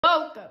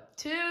Welcome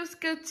to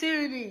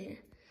Skatoony,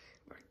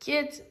 where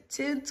kids and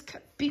teens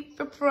compete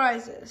for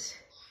prizes.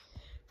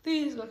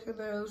 Please look at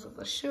those on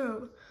the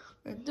show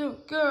and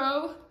don't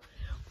go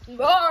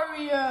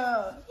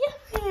Mario.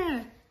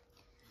 Yeah.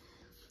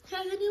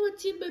 Has anyone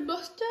seen my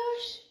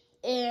mustache?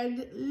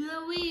 And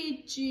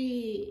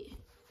Luigi.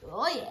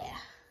 Oh yeah.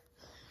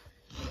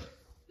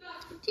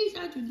 Geez,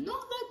 I do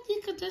not like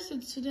the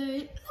contestants today.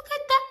 Look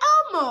at the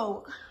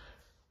Elmo.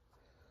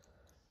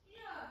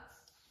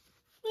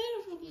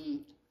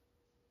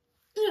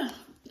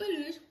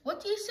 Anyways,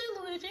 what do you say,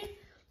 Luigi?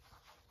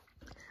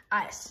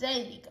 I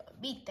say we go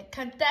meet the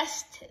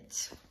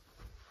contestants.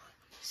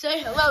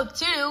 Say hello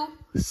to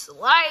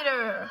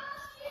Slider,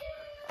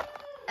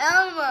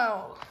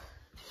 Elmo,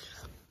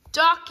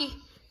 Donkey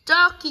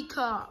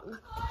Kong,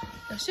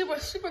 the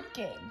Super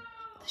King,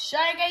 the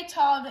Shy Guy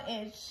Todd,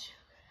 and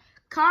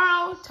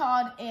Carl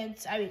Todd, and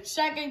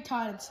Shy Guy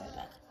Todd and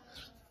Santa,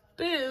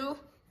 Boo,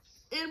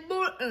 and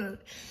Morton.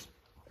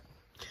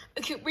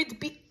 I can't wait to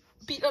beat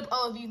up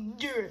all of you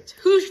nerds.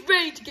 Who's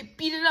ready to get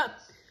beaten up?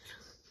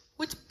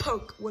 Which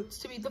punk wants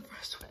to be the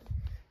first one?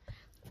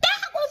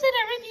 That wasn't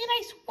a really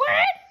nice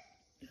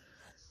word.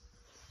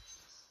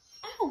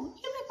 Ow, you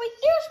make my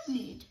ears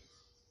bleed.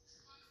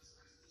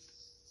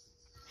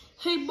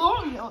 Hey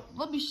Mario,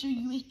 let me show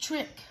you a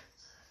trick.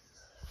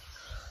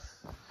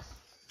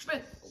 Why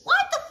ain't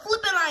the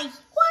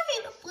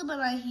flippin'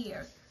 eye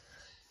here?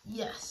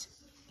 Yes,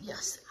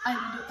 I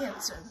need to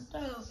answer.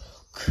 No.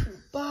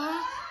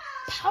 Koopa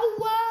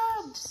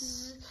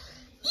power-ups.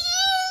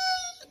 What?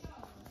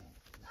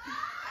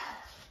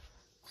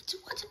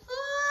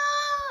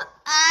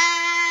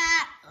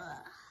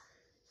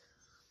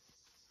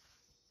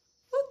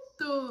 What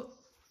the?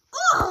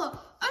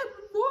 Oh, I'm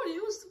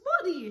Mario's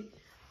buddy.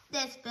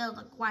 This feels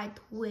quite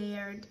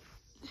weird.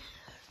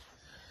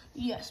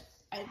 Yes,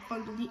 I'm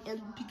finally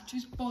in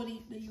Pikachu's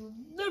body, but you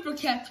never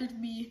captured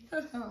me.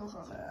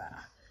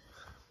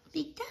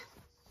 Pika.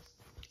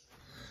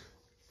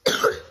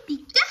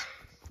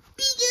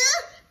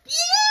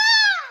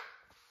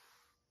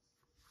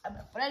 I'm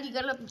afraid you're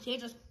gonna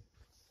change us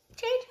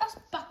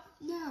back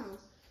now.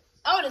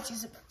 I wanna see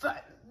some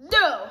fun.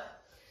 No.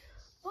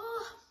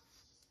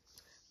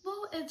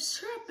 Well, if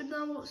Syrup and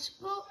I won't, if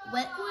Syrup and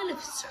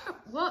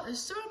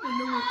I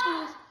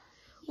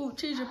won't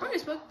change your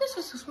price, but this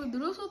is just one the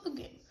rules of the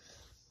game.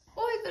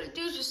 All you gotta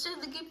do is just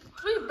send the game for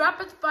 3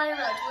 rapid fire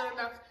rounds. We're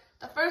gonna knock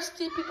the first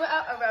 2 people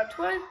out in round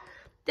 1.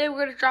 Then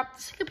we're gonna drop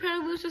the second pair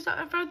of losers out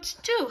in round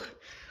 2.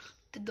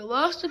 Then the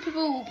last 2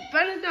 people will be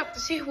running up to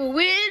see who will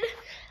win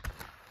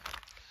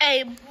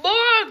a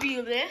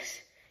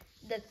marvelous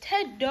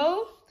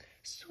Nintendo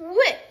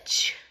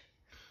Switch.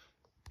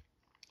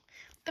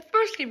 The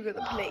first game we're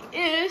gonna play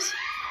is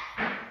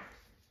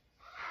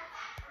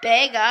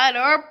Bang On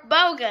or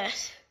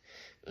Bogus.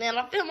 Man,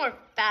 I feel more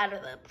fatter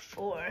than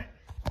before. I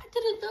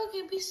didn't know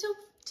it'd be so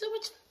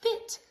much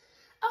fit.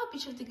 I'll be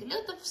sure thinking a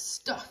lot of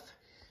stuff.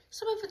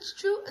 Some of it's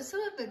true and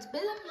some of it's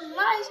made up of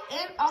lies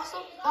and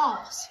also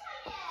false.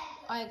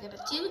 All you gotta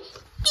do,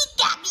 Pika.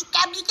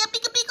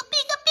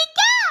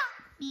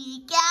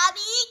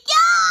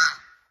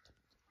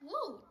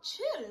 Whoa,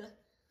 chill.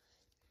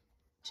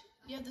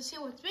 You have to say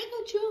what's made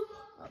of true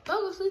or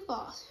bogusly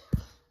false.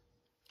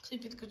 So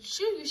if you think it's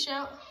true, you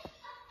shout,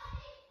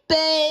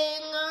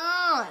 Bang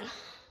On.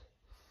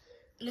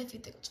 And if you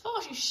think it's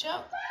false, you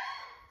shout,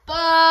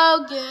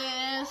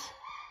 Bogus.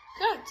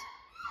 Good.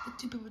 The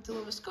 2 people with the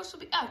lowest scores will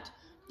be out.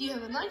 You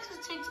have a nice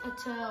chance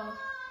until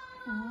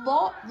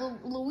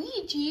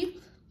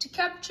Luigi to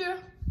capture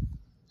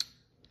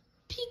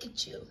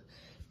Pikachu.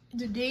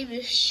 The name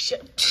is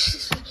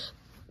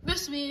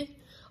Miss me.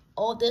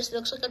 Oh, this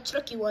looks like a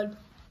tricky one.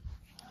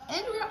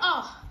 And we're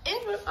off.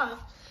 We're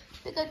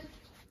gonna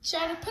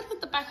try to put it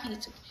at the back of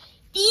YouTube.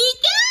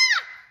 Pika!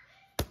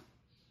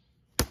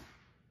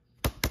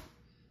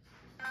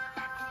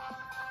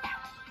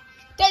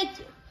 Thank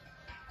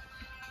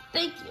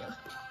you.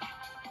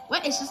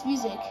 What is this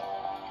music?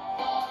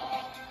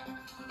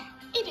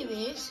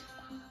 Anyways,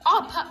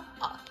 all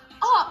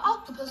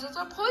octopuses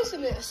are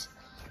poisonous.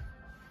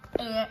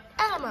 And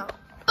Elmo,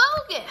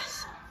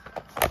 bogus.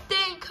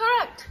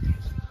 Incorrect.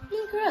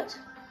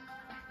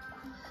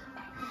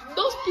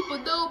 Most people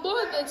know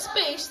more than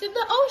space than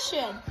the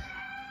ocean.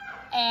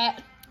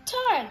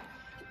 Turn.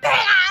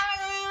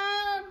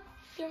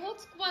 Your whole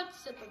squad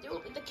said that you will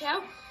beat the cow.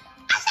 I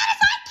said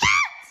it's like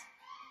cats.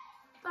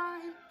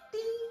 Fine.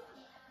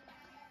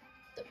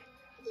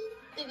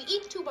 If you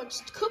eat too much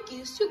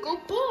cookies, you go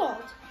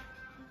bald.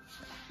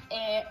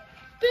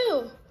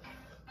 Boo.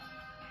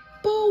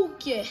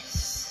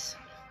 Bogus.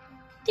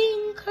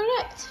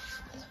 Incorrect.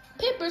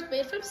 Paper's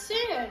made from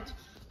sand.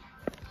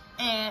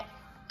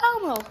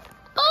 Elmo.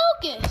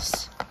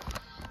 Bogus.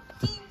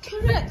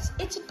 Incorrect.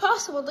 It's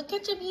impossible to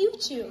catch up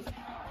YouTube.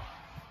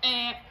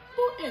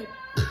 Morton.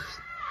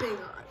 Bang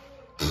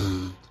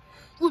On.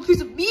 One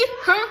piece of meat,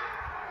 huh?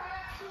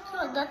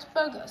 Oh, that's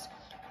bogus.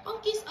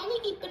 Monkeys only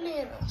eat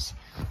bananas.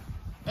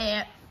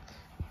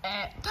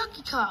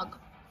 Donkey Kong.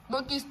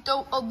 Monkeys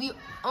don't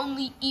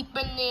only eat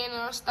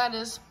bananas. That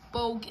is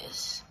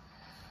bogus.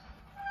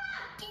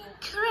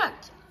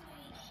 Incorrect.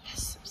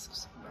 Yes, I'm so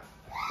smart.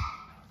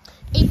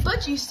 A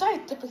budgie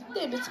scientific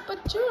name is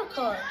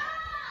Bajura.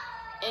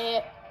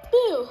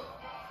 Boo.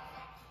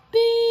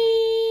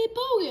 Be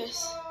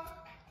bogus.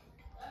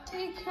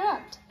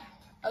 Incorrect.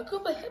 A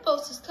group of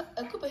hippos is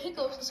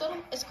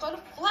called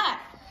a flat.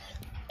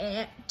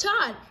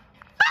 Todd.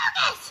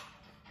 Bogus.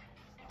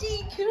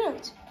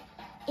 Incorrect.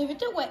 If you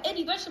don't want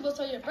any vegetables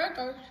on your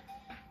burger,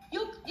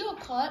 you'll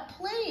call it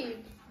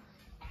plain.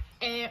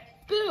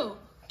 Boo.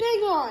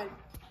 Bang on.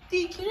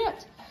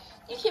 Incorrect.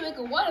 You can make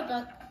a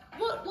water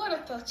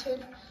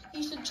fountain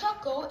using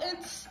charcoal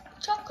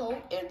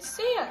and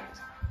sand.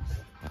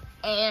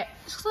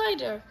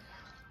 Slider.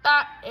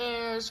 That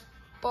is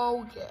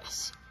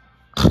bogus.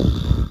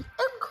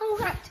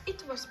 Incorrect.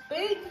 It was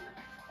big.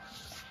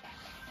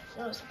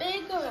 It was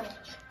big.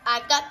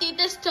 I got you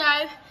this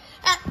time.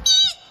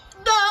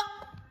 No.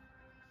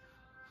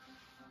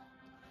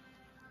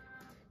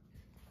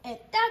 And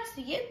that's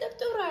the end of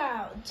the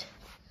round.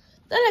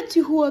 Let's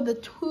see who are the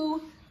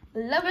two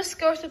lowest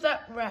scores of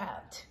that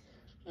round.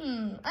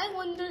 I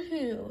wonder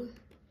who.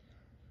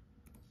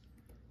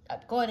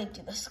 According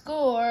to the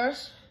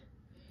scores.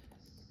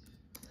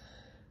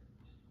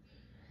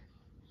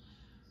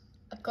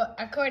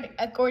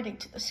 According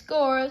to the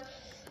scores,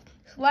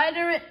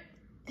 Slider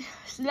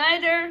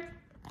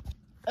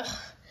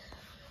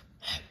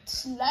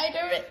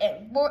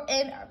and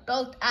Morton are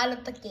both out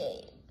of the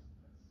game.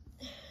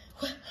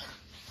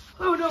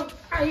 Oh no,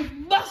 I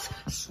must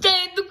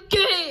stay in the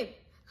game.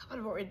 Come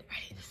on, Morton, I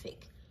need to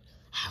think.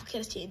 How can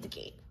I stay in the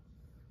game?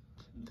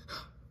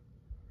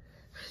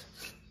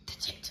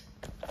 That's it.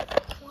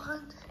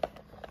 One. I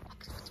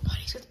can put the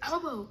bodies with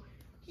elbow.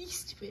 He's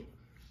stupid.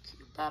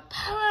 Keep that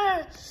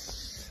power.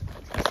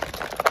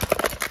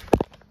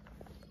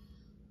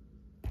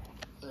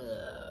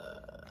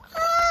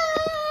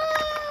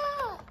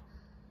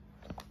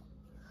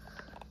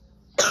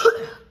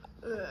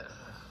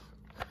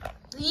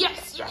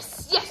 Yes, I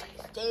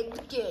stay in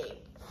the game.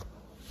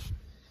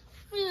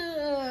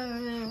 Elmo!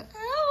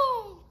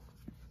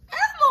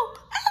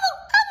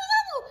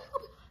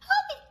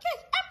 Help me,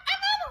 guys! I'm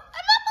Elmo!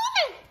 I'm not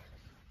moving!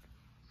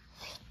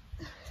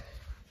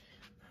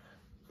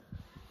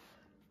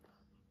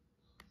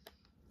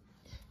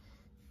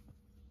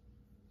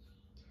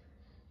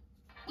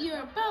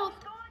 You're both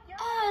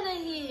out of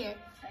here.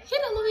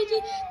 Hello, Luigi.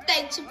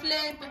 Thanks for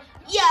playing, but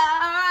you're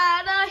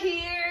out of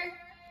here.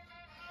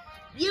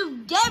 You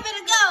gave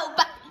it a go,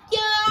 but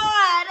you're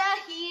out of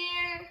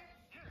here.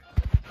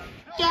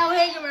 Don't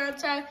hang around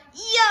time.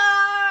 You're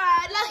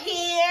out of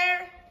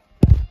here.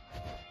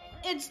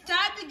 It's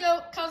time to go,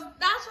 because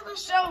that's what they're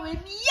showing.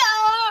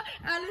 You're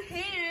out of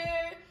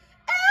here.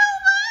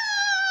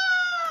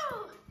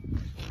 Elmo!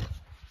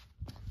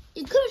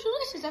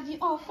 Congratulations of you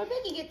all for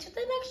making it to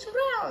the next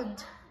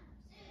round.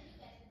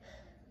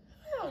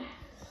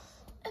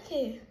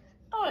 Okay,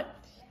 alright.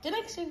 The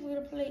next thing we're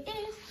going to play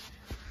is...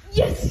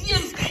 Yes, you're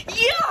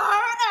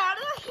out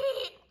of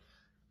here.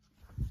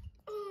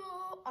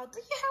 Oh, I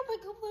think you have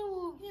like a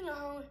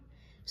little,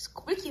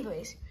 squeaky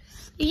voice.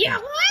 Yeah,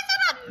 why is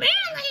there a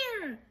man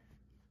here?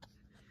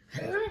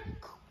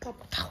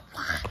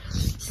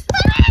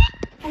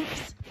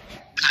 Oops.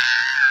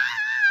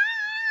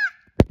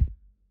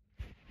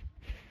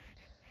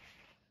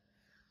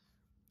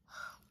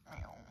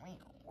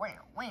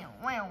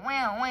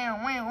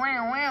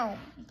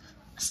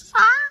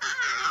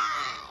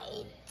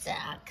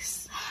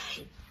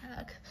 Side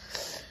duck.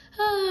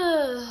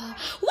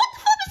 What the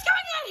fuck is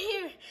going on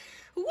here?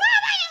 What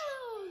am I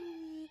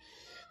alone?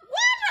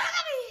 What am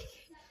I?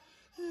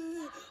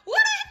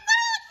 What are you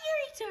doing, you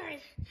retard?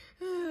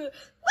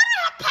 What are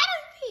you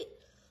petting me?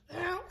 Why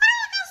are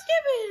you so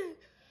stupid?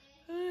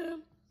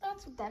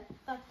 That's what that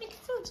makes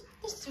sense.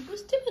 This super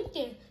stupid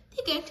game.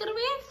 They get to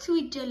react to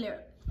each other.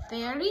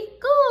 Very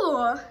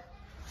cool.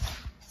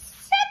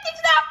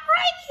 Something's not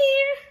right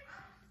here.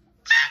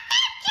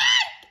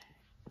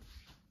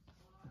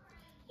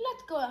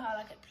 Let's go how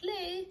I can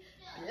play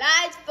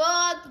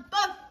Blindfold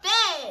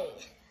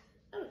Buffet.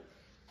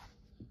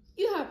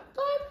 You have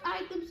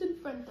 5 items in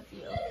front of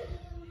you.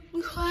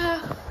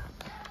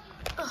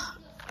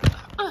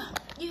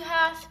 You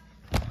have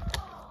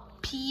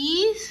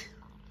peas,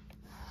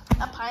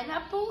 a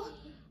pineapple,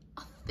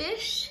 a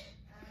fish,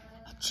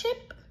 a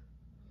chip,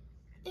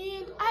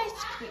 and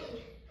ice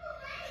cream.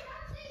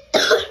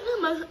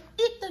 You must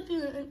eat the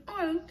peanut in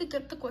order to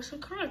get the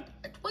question correct.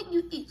 It's what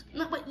you eat,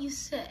 not what you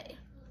say.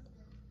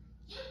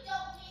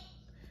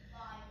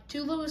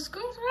 2 lowest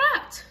scores are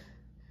out.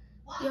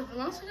 You have as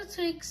long as it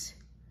takes.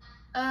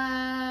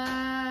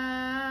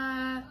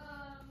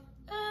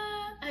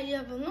 You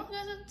have as long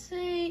as it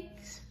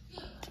takes.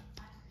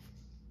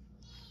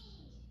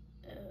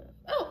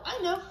 Oh, I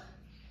know.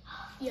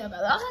 You have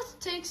as long as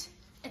it takes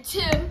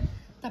until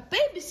the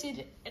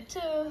babysitter.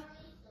 Until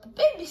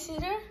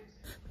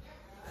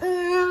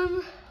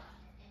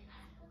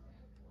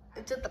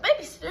the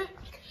babysitter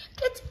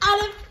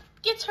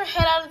gets her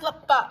head out of the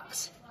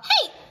box.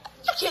 Hey,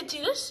 you can't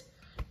do this.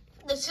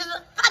 This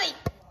isn't funny.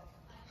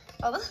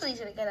 Oh, this is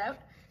easy to get out.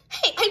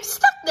 Hey, I'm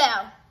stuck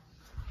now.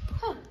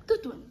 Oh,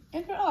 good one.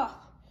 And we're off.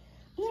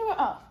 And then we're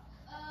off.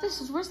 This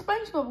is where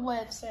SpongeBob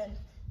lives in.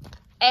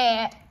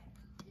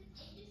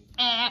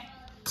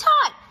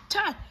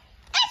 Todd.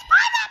 It's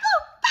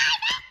pineapple!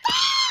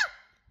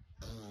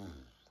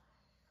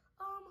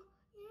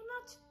 You're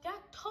not,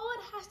 that Todd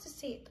has to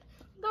say it.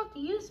 Not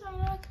you,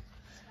 Sonic.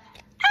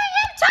 I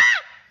am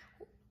Todd!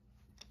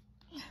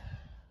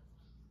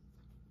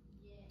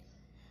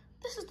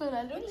 This is the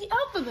letter in the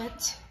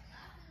alphabet.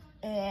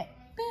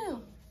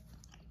 Boom.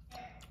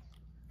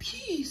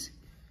 Peas.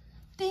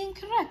 They're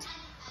incorrect.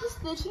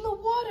 This lives in the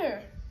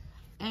water.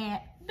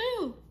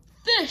 Boo.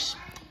 Fish.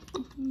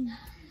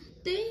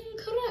 They're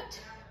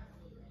incorrect.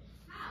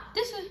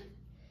 This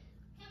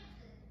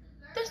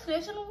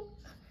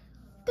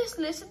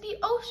lives in the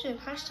ocean.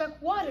 Hashtag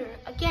water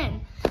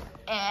again.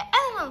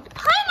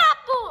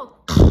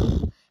 Pineapple.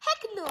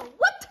 Heck no.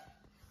 What?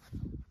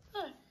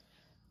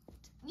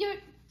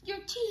 Your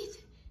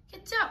teeth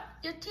gets out.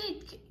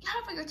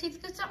 Half of your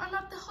teeth gets out and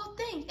not the whole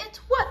thing. It's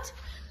what?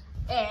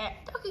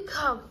 Donkey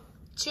Kong.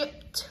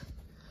 Chipped.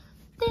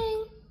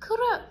 Thing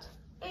correct.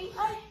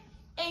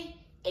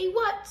 A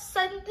what?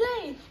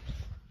 Sunday.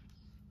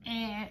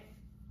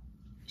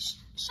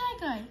 Shy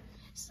Guy.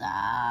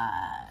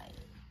 Sigh.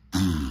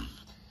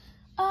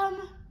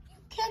 You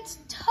can't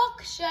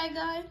talk, Shy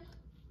Guy.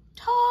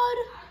 Todd.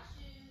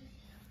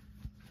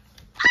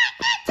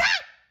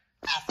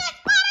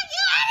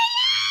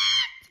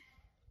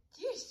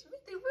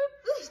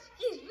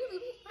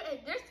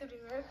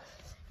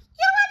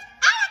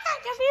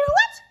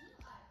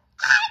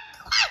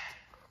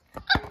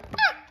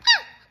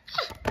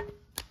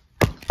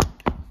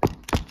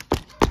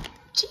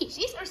 Jeez,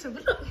 these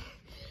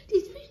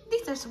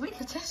are some weak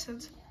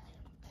contestants.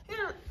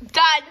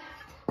 Done.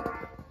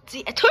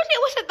 See, I told you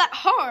it wasn't that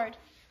hard.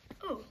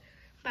 Oh,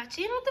 back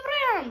to you on the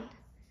round.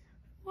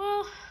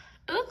 Well,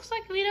 it looks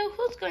like we know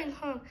who's going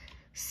home.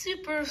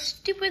 Super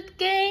stupid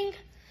gang.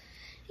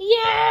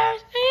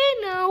 Yes,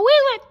 I know. We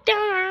let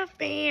down our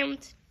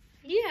fans.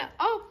 Yeah,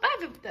 all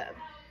 5 of them.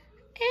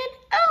 And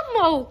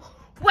Elmo.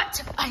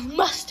 What? I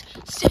must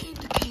stay in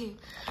the game.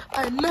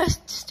 I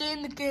must stay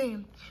in the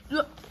game.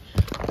 Look.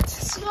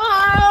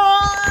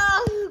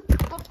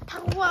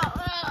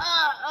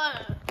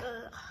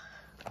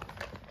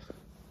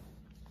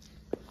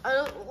 I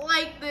don't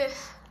like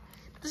this.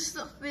 This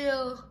doesn't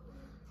feel.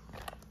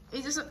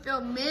 It doesn't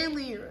feel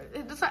manly.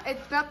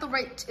 It's not the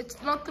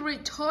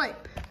right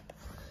type.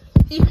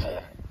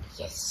 Yeah.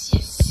 Yes.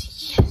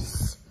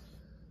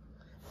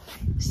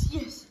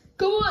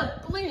 Go on,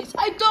 please.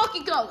 I'm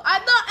Donkey Kong.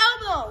 I'm not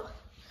Elmo.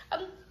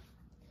 I'm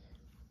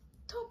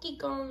Donkey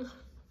Kong.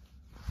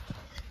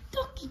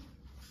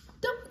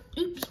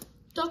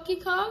 Donkey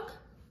Kong.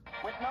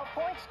 With no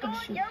points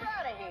scored, you're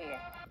out of here.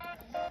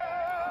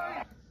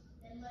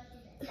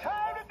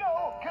 Time to go.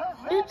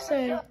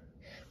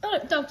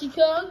 Donkey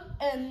Kong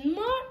and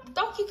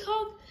Donkey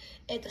Kong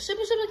and the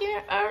Super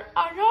Game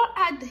are not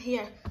out of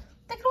here.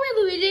 Take it away,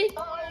 Luigi.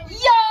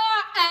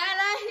 You're out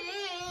of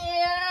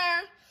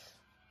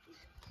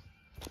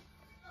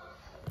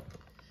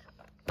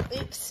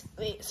here. Oops.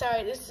 Wait,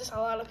 sorry. This is a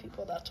lot of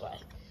people. That's why.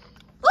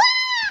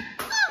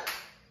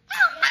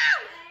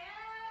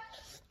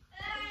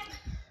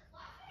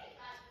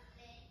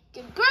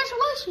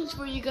 Congratulations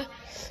for you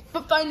guys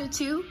for finding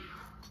 2.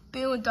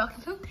 Bill and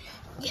Donkey Kong.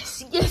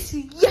 Yes.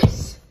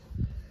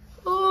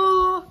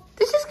 Oh,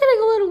 this is getting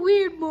a little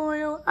weird,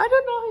 Mario. I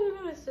don't know how you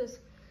noticed this.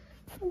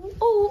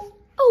 Oh,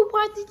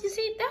 why did you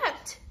say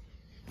that?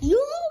 You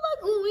look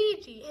like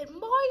Luigi, and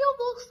Mario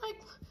looks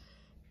like,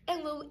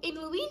 and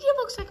Luigi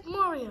looks like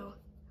Mario.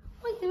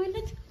 Wait a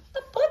minute,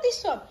 the bunny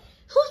swap.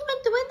 Who's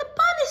meant to win the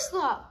bunny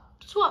swap?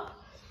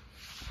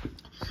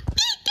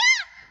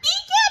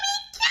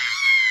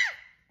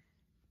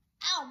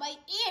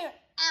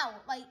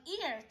 My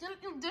ear.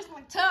 Don't you just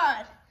my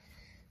Todd.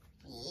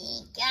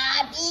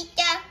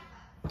 Pika.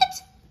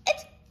 It's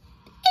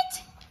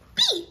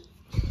B.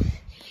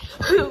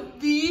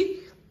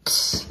 B.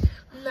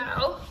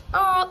 No.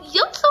 You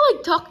don't sound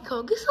like Donkey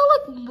Kong. You sound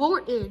like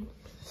Morton.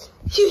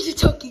 Here's a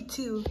talking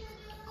too.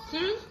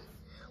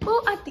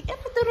 Well, at the end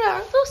of the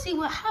round, we'll see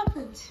what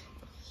happens.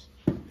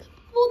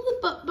 Well,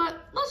 but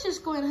let's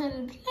just go ahead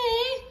and play.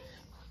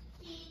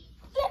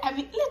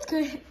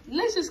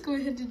 Let's just go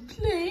ahead and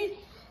play.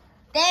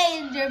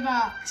 Danger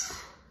Box.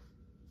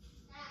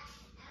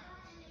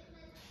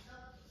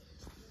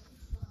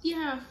 You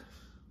have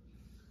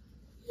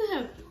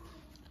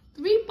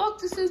 3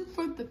 boxes in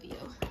front of you,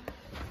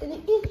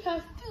 and you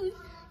have food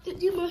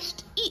that you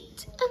must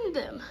eat in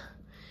them.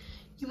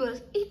 You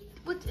must eat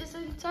what is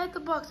inside the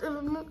box,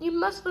 and you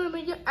must remember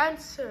your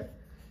answer.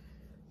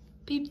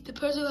 The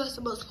person who has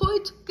the most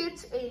points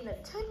gets a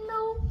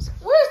Nintendo.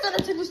 Where's the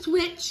Nintendo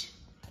Switch?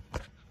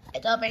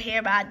 It's over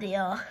here, my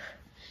deal.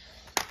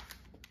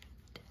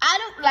 I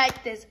don't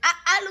like this.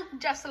 I look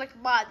just like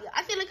Mario.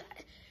 I feel like,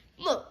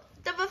 look,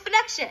 the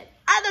reflection.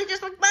 I look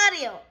just like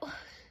Mario.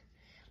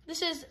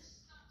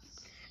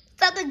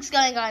 Something's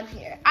going on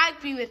here. I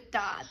agree with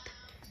Todd.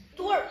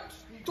 Look.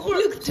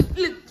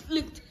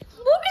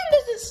 Morgan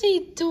doesn't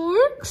say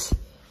dorks.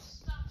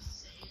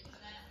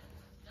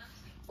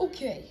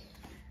 Okay,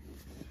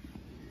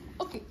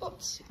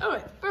 oops.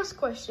 Alright, first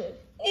question.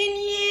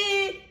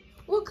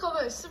 What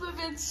color is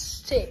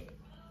Superman's tape?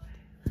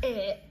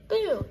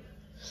 Blue.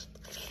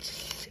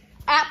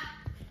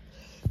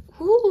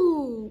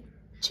 Ooh,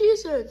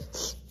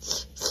 Jesus.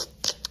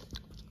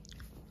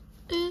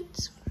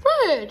 It's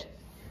red.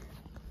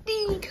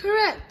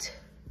 Incorrect.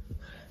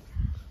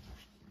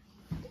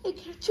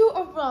 True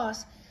or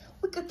false?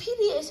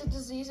 Wikipedia is a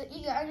disease that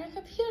you got on your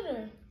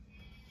computer.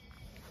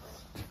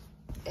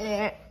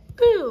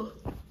 Boo.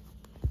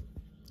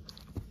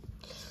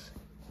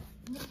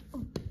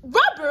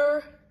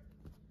 Rubber.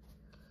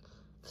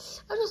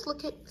 I'll just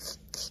look at.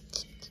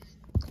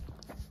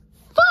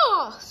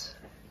 False.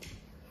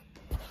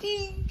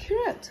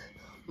 Incorrect.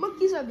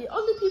 Monkeys are the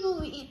only people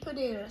who eat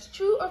bananas.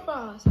 True or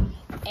false?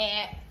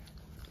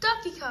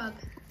 Donkey Kong.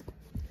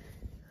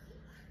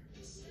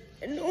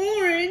 An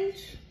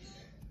orange.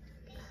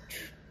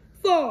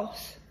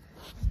 False.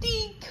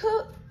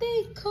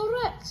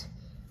 Correct.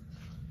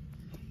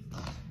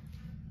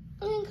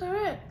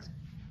 Incorrect.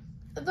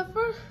 The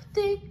first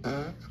thing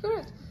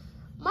correct.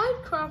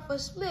 Minecraft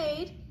was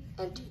made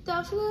in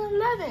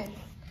 2011.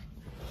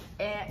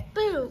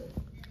 Boo.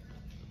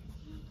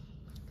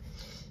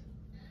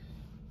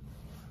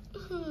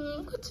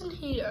 What's in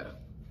here?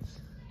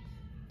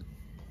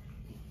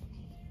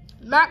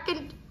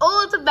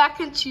 It's a mac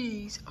and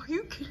cheese. Are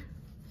you kidding?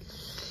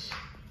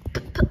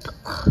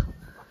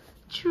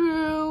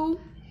 True.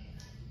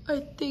 I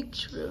think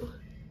true.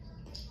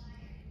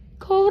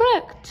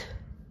 Correct.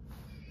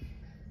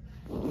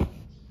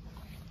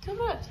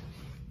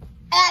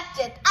 That's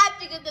it. I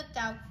figured that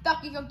out.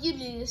 Talking of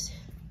this.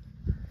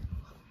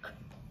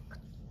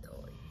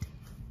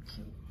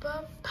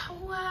 Cuba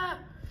power.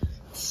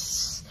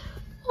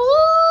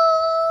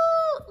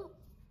 Ooh.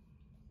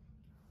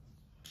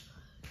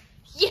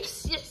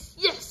 Yes.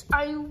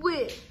 I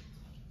win.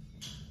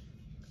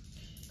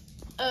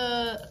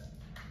 No.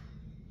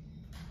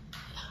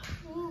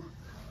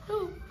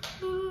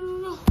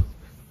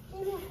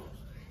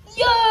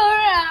 You're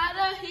out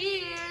of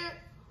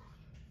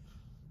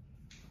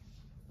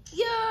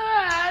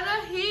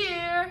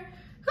here.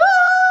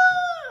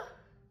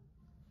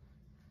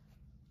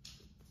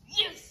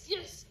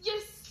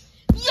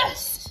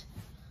 Yes.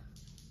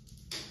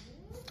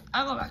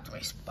 I'll go back to my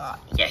spot.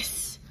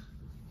 Yes.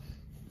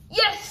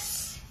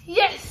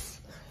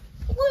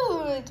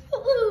 Good.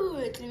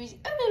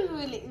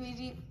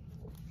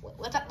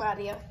 What's up,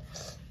 Mario?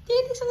 Do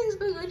you think something's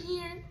going on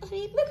here? I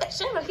mean, look at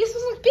Sherlock. He's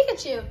supposed to be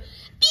Pikachu.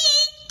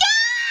 Pika!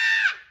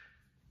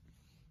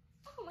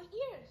 Oh, my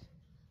ears.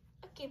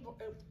 Okay, but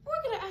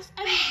we're gonna ask.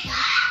 I'm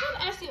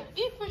gonna ask you a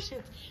few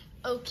questions.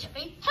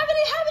 Okay. How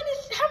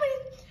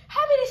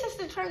many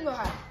sisters triangle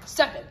have?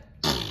 7.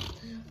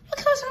 What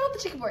color's on the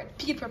chicken board?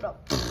 Pink and purple.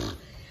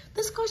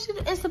 This question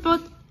is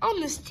about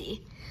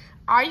honesty.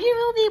 Are you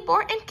really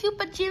Morton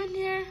Koopa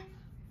Jr.?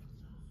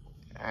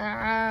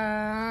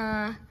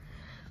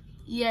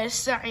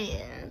 Yes, I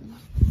am.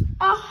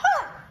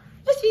 Aha!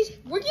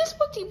 Were you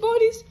smoking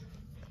bodies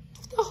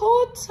the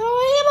whole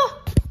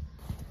time?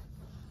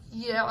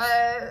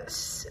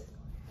 Yes.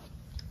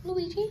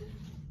 Luigi,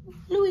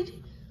 where did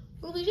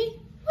you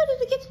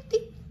get the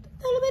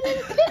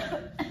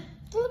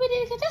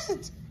eliminated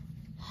contestants?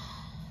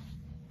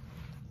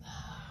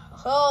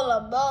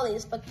 Hola moly,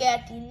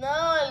 spaghetti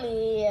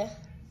nolly.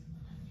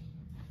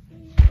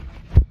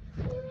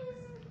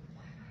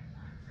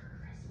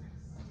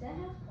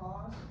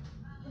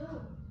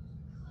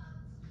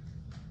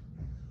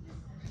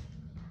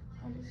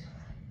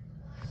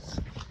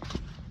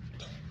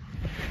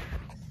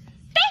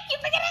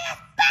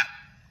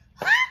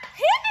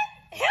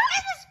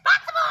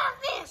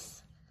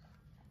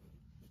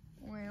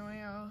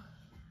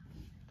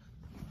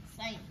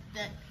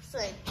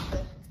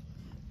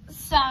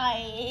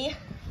 Sigh.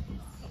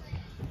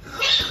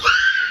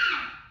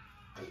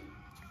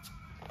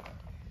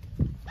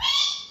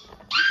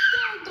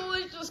 So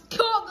delicious,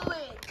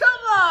 cuddly.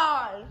 Come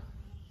on.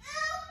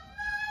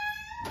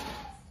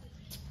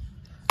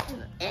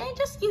 And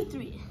just you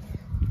 3.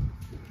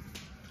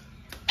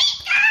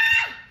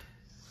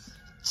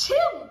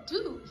 Chill,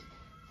 dude.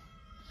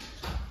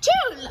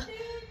 Chill.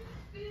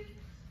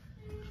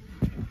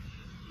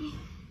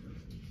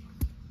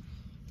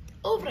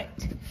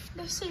 Alright.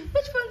 Let's see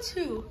which one's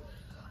who.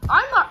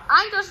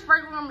 I'm just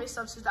regular my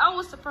substance. I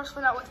was the first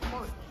one out with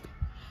more. I'm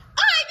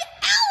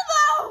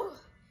Elmo!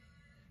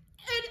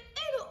 And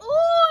I'm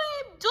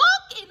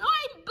Doc and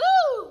I'm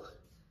Boo!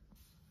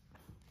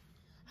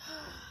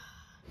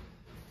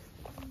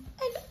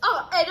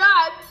 And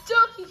I'm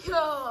Donkey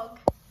Kong!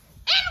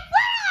 And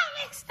we're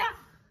mixed up!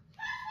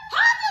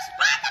 How is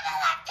possible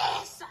like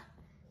this?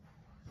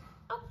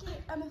 Okay,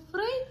 I'm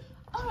afraid.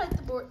 Alright,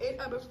 the board.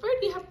 I'm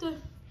afraid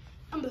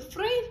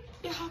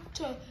you have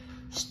to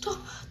stop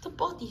the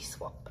body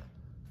swap.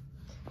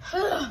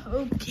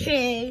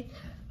 Okay.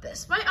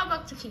 That's why I'm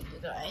about to keep you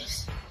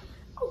guys.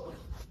 Oh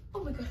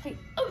my god, wait.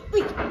 Oh,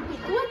 wait,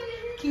 what?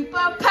 Keep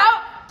our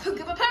power.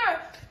 Keep our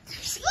power. It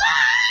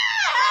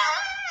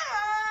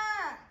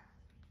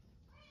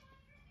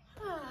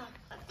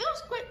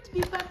feels great to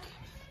be back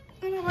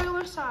on the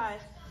regular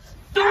side.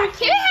 Can't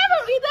have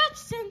a rematch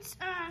since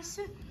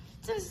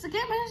the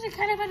game is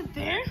kind of out of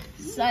there.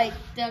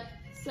 Psyched up.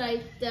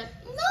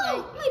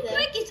 No, my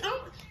break is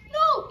up.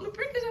 No, my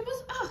break is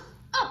almost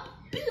up.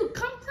 Bill,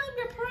 come claim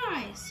your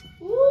prize.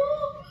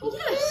 Ooh, okay.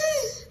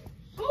 Yes.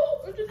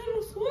 Oh, I just had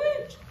a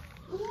switch.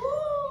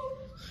 Ooh.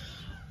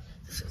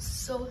 This is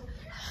so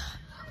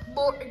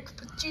boring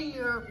for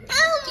Junior.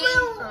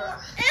 Elmo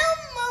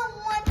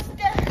wants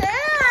the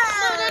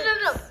house.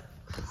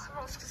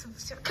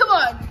 No. Come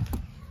on.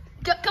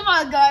 Come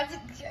on, guys.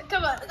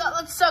 Come on.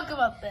 Let's talk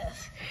about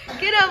this.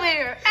 Get over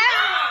here.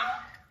 Ow!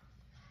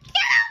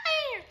 Get over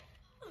here.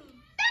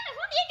 That is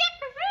what you get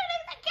for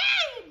ruining the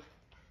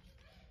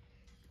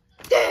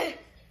game.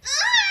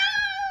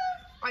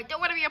 I don't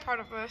want to be a part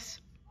of this.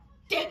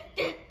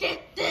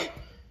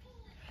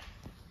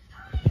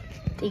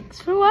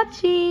 Thanks for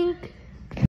watching.